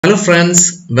Hello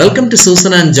friends, welcome to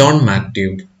Susan and John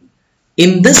MathTube.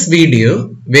 In this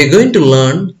video, we are going to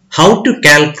learn how to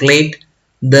calculate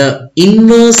the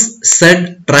inverse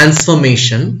Z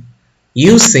transformation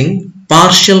using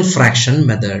partial fraction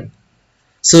method.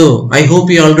 So, I hope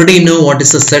you already know what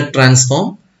is a Z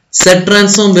transform. Z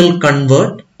transform will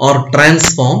convert or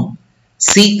transform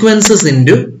sequences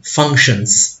into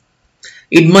functions.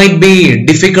 It might be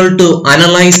difficult to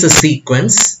analyze a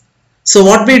sequence. So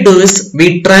what we do is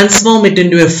we transform it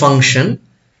into a function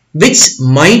which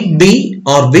might be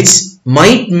or which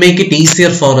might make it easier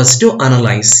for us to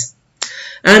analyze.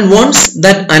 And once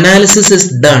that analysis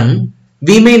is done,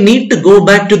 we may need to go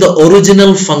back to the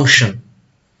original function.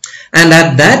 And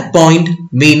at that point,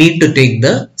 we need to take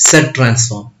the Z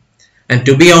transform. And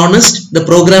to be honest, the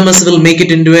programmers will make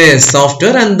it into a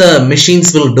software and the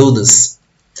machines will do this.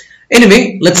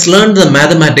 Anyway, let's learn the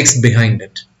mathematics behind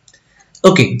it.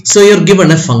 Okay, so you're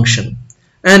given a function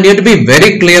and you have to be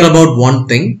very clear about one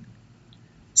thing.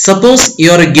 Suppose you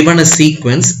are given a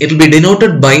sequence, it will be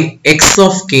denoted by x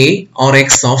of k or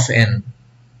x of n.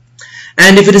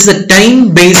 And if it is a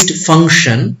time-based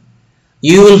function,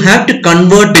 you will have to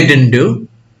convert it into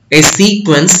a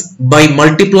sequence by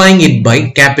multiplying it by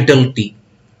capital T.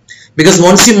 Because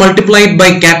once you multiply it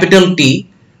by capital T,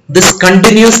 this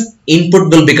continuous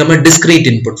input will become a discrete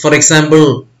input. For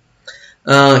example,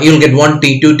 you'll get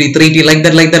 1t, 2t, 3t,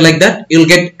 like that. You'll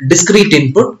get discrete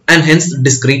input and hence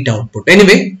discrete output.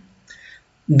 Anyway,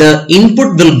 the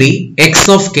input will be x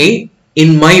of k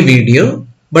in my video,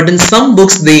 but in some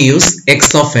books they use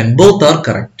x of n. Both are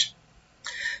correct.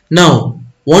 Now,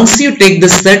 once you take the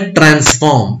Z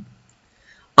transform,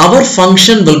 our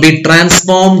function will be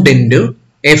transformed into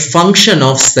a function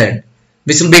of Z,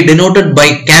 which will be denoted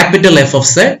by capital F of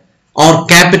Z or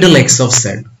capital X of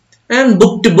Z. And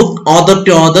book to book, author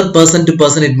to author, person to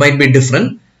person, it might be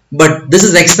different. But this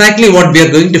is exactly what we are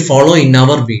going to follow in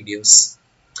our videos.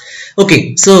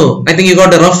 Okay, so I think you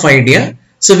got a rough idea.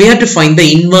 So we have to find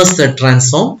the inverse Z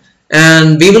transform.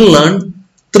 And we will learn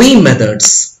three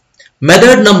methods.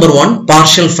 Method number one,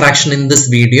 partial fraction in this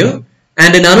video.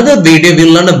 And in another video, we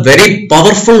will learn a very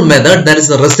powerful method, that is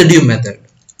the residue method.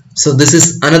 So this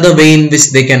is another way in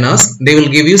which they can ask. They will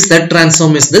give you Z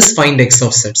transform is this, find x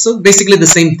of Z. So basically the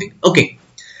same thing. Okay.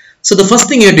 So the first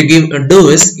thing you have to do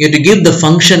is you have to give the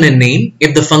function a name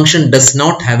if the function does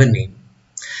not have a name.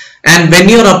 And when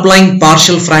you are applying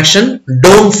partial fraction,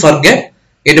 don't forget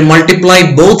you have to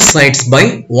multiply both sides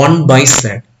by 1 by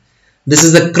Z. This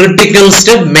is the critical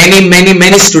step.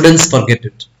 Many students forget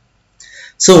it.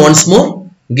 So once more,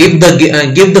 give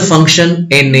the function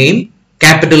a name,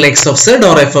 capital X of Z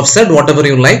or F of Z, whatever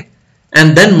you like,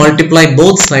 and then multiply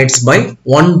both sides by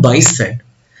 1 by Z.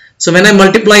 So when I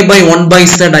multiply by 1 by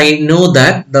Z, I know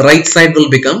that the right side will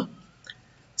become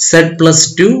Z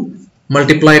plus 2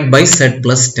 multiplied by Z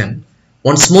plus 10.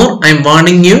 Once more, I am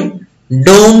warning you,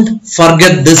 don't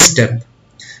forget this step.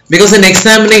 Because in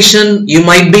examination, you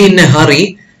might be in a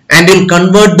hurry and you'll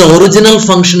convert the original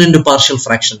function into partial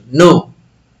fraction. No.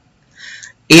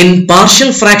 In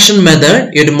partial fraction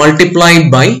method, you have to multiply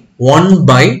by 1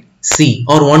 by C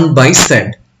or 1 by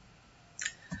Z.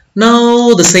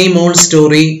 Now the same old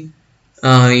story.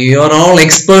 You are all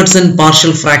experts in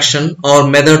partial fraction or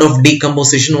method of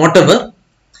decomposition, whatever.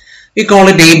 We call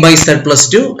it A by Z plus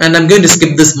 2, and I'm going to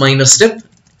skip this minor step.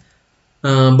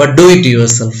 But do it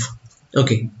yourself.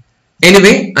 Okay.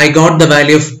 Anyway, I got the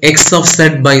value of x of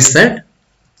Z by Z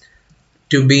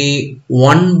to be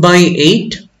 1 by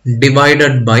 8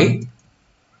 divided by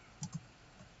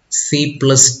C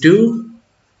plus 2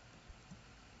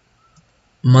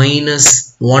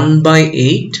 minus 1 by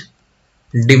 8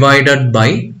 divided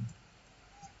by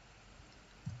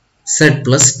Z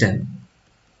plus 10.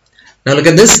 Now look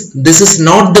at this. This is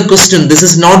not the question. This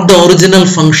is not the original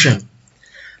function.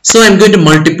 So I am going to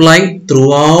multiply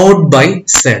throughout by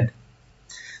Z.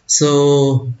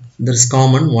 So there is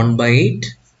common 1 by 8.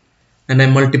 And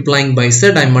I'm multiplying by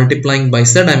Z, I'm multiplying by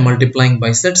Z, I'm multiplying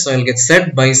by Z. So I'll get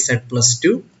Z by Z plus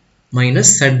 2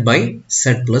 minus Z by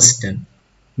Z plus 10.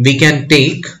 We can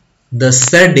take the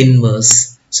Z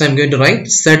inverse. So I'm going to write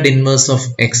Z inverse of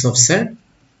x of Z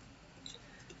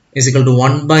is equal to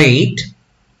 1 by 8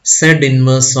 Z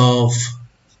inverse of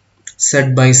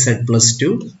Z by Z plus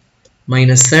 2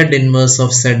 minus Z inverse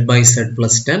of Z by Z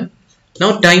plus 10.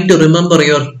 Now time to remember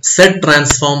your Z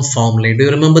transform formula. Do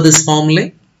you remember this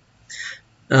formula?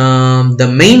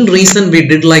 The main reason we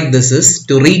did like this is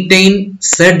to retain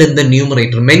Z in the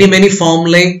numerator. Many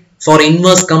formulae for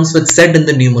inverse comes with Z in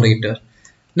the numerator.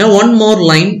 Now one more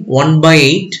line, 1 by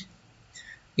 8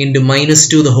 into minus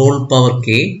 2 the whole power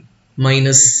k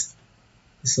minus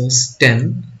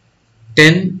 10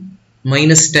 10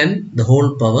 minus 10 the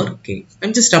whole power k.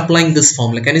 I'm just applying this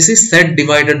formula. Can you see z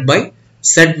divided by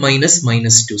z minus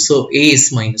minus 2. So a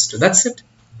is minus 2. That's it.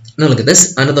 Now look at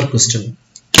this. Another question.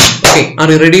 Okay,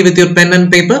 are you ready with your pen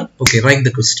and paper? Okay, write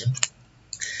the question.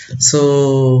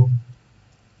 So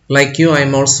like you, I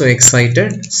am also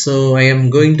excited. So I am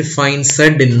going to find z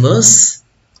inverse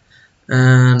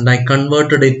and I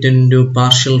converted it into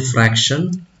partial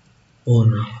fraction. Oh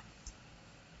no.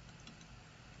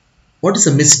 What is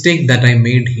the mistake that I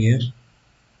made here?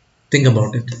 Think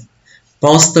about it.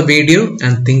 Pause the video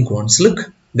and think once.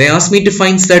 Look, they asked me to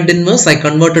find z inverse. I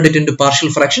converted it into partial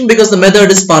fraction because the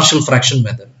method is partial fraction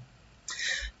method.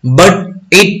 But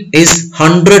it is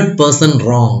 100%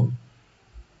 wrong.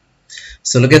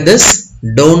 So look at this.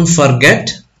 Don't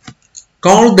forget,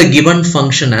 call the given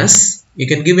function as, you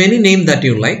can give any name that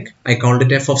you like. I called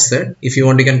it f of z. If you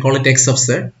want, you can call it x of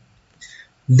z.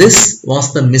 This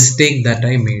was the mistake that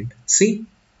I made. See,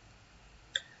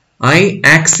 I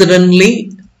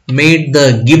accidentally made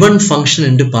the given function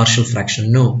into partial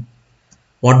fraction. No.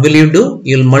 What will you do?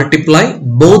 You'll multiply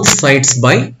both sides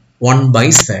by 1 by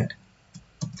z.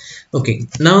 Okay,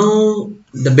 now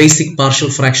the basic partial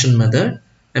fraction method,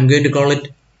 I'm going to call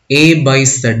it a by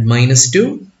z minus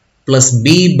 2 plus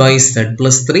b by z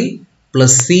plus 3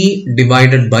 plus c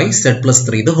divided by z plus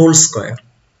 3 the whole square.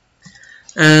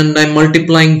 And I'm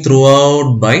multiplying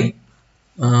throughout by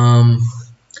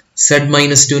z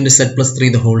minus 2 into z plus 3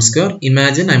 the whole square.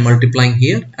 Imagine I'm multiplying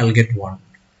here, I'll get 1.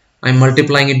 I'm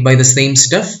multiplying it by the same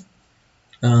stuff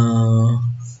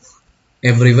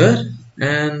everywhere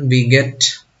and we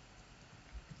get,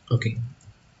 okay,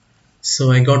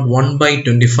 so I got 1 by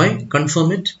 25,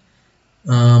 confirm it,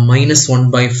 minus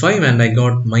 1 by 5 and I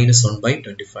got minus 1 by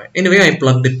 25. Anyway, I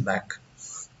plugged it back.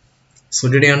 So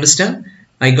did you understand?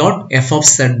 I got f of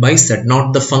z by z,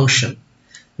 not the function.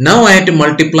 Now I have to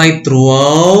multiply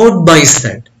throughout by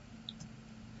z.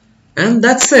 And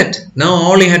that's it. Now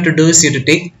all you have to do is you have to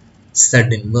take z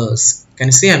inverse. Can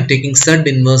you see I'm taking z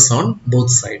inverse on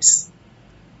both sides.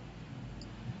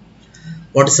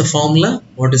 What is the formula?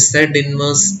 What is z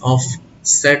inverse of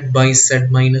z by z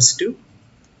minus 2?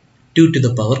 2 to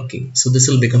the power k. So this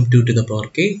will become 2 to the power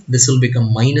k. This will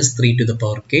become minus 3 to the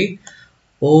power k.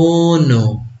 Oh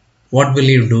no. What will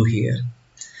you do here?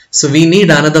 So we need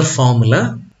another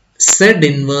formula. Z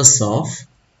inverse of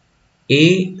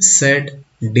a z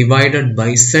divided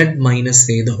by z minus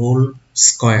a the whole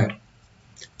square.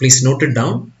 Please note it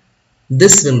down.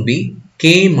 This will be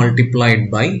k multiplied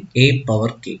by a power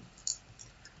k.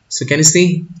 So can you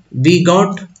see? We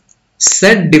got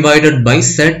z divided by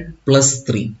z plus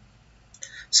 3.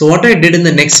 So what I did in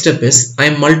the next step is I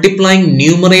am multiplying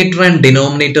numerator and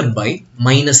denominator by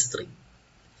minus 3.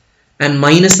 And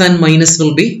minus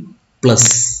will be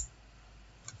plus.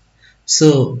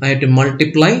 So I have to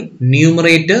multiply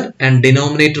numerator and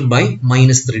denominator by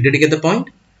minus 3. Did you get the point?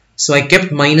 So I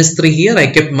kept minus 3 here, I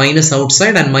kept minus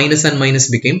outside and minus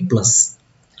became plus.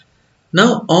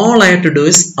 Now all I have to do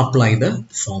is apply the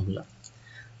formula.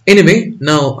 Anyway,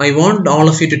 now I want all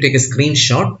of you to take a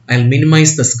screenshot. I'll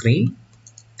minimize the screen.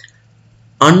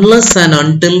 Unless and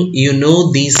until you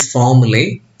know these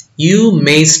formulae, you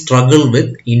may struggle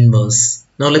with inverse.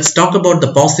 Now let's talk about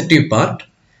the positive part.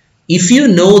 If you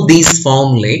know these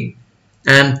formulae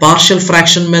and partial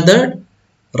fraction method,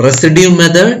 residue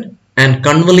method and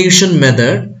convolution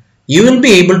method, you will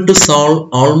be able to solve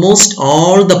almost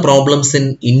all the problems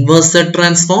in inverse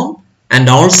transform and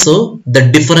also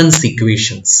the difference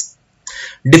equations.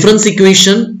 Difference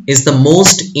equation is the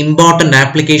most important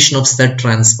application of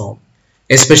ZTransform,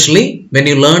 especially when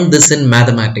you learn this in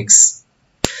mathematics.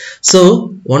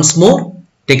 So once more,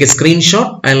 take a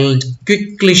screenshot. I'll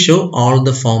quickly show all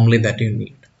the formulae that you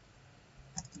need.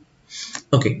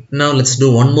 Okay, now let's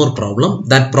do one more problem.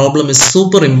 That problem is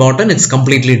super important. It's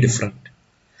completely different.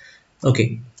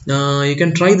 Okay, you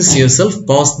can try this yourself.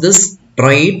 Pause this,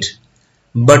 try it.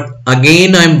 But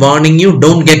again, I'm warning you,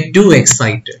 don't get too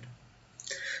excited.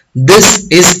 This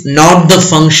is not the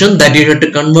function that you have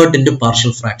to convert into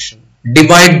partial fraction.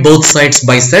 Divide both sides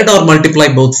by z or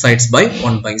multiply both sides by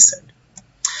 1 by z.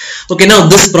 Okay, now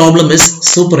this problem is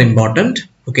super important.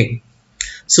 Okay,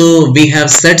 so we have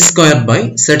z square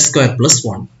by z square plus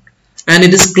 1 and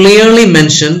it is clearly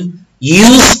mentioned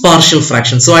use partial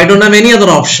fraction. So I don't have any other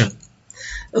option.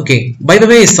 Okay, by the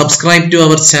way, subscribe to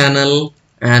our channel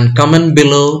and comment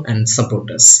below and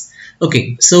support us.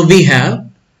 Okay, so we have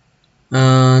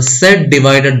z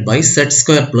divided by z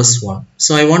square plus 1.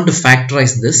 So I want to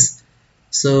factorize this.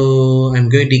 So I'm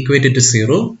going to equate it to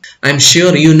 0. I'm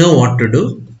sure you know what to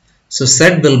do. So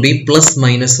z will be plus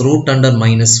minus root under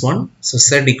minus 1. So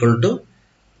z equal to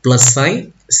plus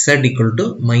I, z equal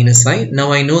to minus I.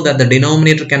 Now I know that the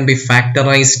denominator can be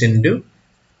factorized into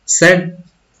z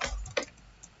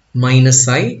minus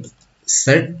I,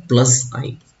 z plus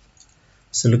I.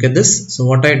 So look at this. So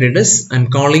what I did is I'm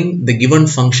calling the given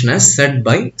function as z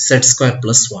by z square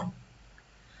plus 1.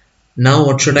 Now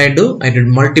what should I do? I did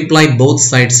multiply both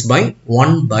sides by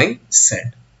 1 by z.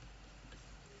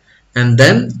 And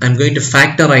then I'm going to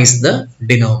factorize the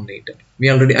denominator.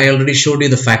 I already showed you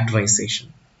the factorization.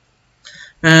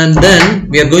 And then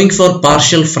we are going for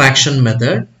partial fraction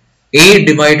method. A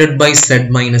divided by z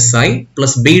minus I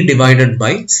plus b divided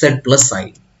by z plus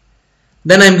I.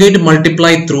 Then I'm going to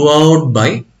multiply throughout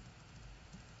by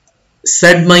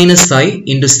z minus I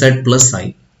into z plus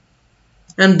I.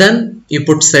 And then you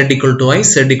put z equal to I,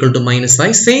 z equal to minus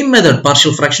I. Same method,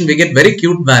 partial fraction, we get very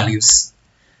cute values.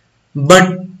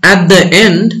 But at the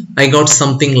end, I got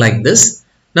something like this.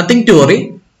 Nothing to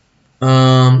worry.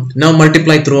 Now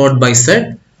multiply throughout by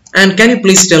z. And can you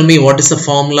please tell me what is the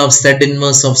formula of z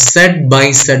inverse of z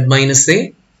by z minus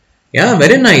a? Yeah,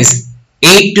 very nice.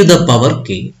 A to the power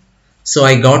k. So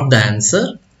I got the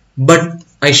answer. But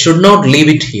I should not leave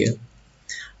it here.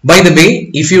 By the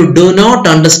way, if you do not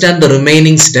understand the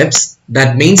remaining steps,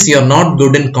 that means you are not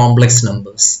good in complex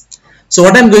numbers. So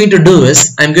what I'm going to do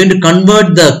is, I'm going to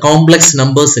convert the complex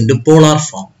numbers into polar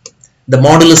form, the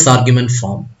modulus argument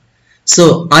form.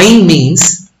 So I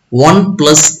means 1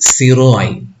 plus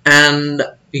 0i, and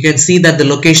you can see that the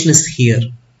location is here.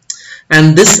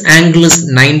 And this angle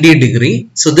is 90 degree.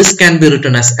 So this can be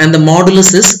written as, and the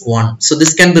modulus is 1. So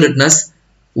this can be written as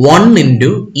 1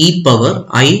 into e power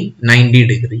I 90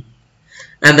 degree.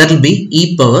 And that will be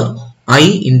e power I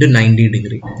into 90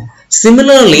 degree.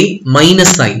 Similarly,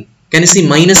 minus I. Can you see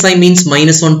minus I means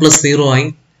minus 1 plus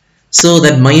 0i. So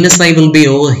that minus I will be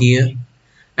over here.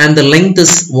 And the length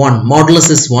is 1. Modulus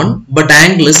is 1. But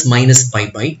angle is minus pi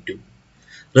by 2.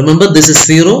 Remember, this is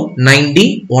 0,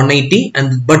 90, 180,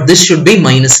 but this should be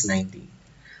minus 90.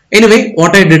 Anyway,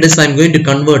 what I did is I'm going to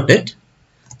convert it.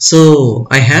 So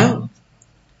I have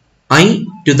I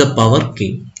to the power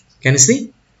k. Can you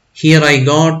see? Here I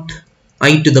got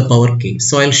I to the power k.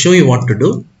 So I'll show you what to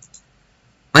do.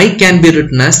 I can be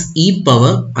written as e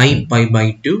power I pi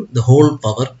by 2, the whole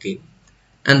power k.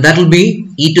 And that will be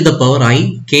e to the power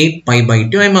I k pi by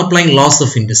 2. I'm applying laws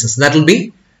of indices. That will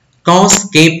be cos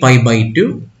k pi by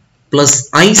 2 plus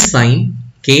I sin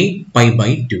k pi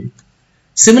by 2.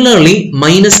 Similarly,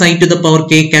 minus I to the power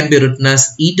k can be written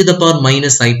as e to the power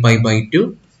minus I pi by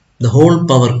 2, the whole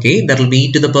power k. That will be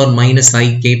e to the power minus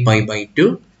I k pi by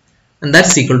 2. And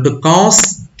that's equal to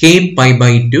cos k pi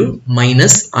by 2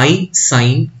 minus I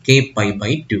sin k pi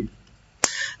by 2.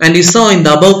 And you saw in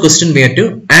the above question we had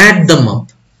to add them up.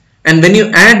 And when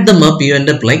you add them up, you end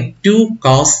up like 2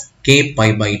 cos k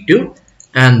pi by 2.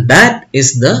 And that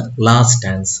is the last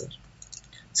answer.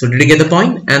 So did you get the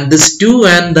point? And this 2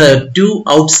 and the 2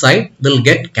 outside will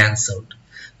get cancelled.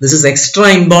 This is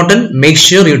extra important. Make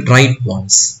sure you try it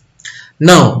once.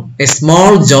 Now, a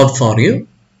small job for you.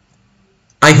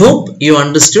 I hope you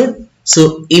understood.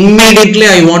 So immediately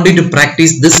I want you to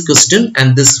practice this question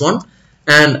and this one.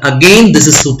 And again, this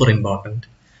is super important.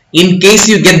 In case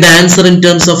you get the answer in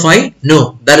terms of I,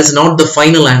 no, that is not the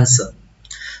final answer.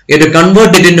 You have to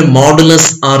convert it into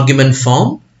modulus argument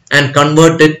form and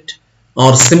convert it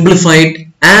or simplify it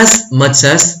as much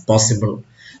as possible.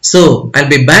 So I'll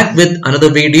be back with another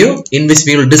video in which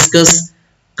we will discuss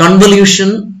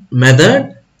convolution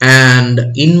method and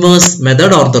inverse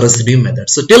method or the residue method.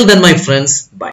 So till then, my friends, bye.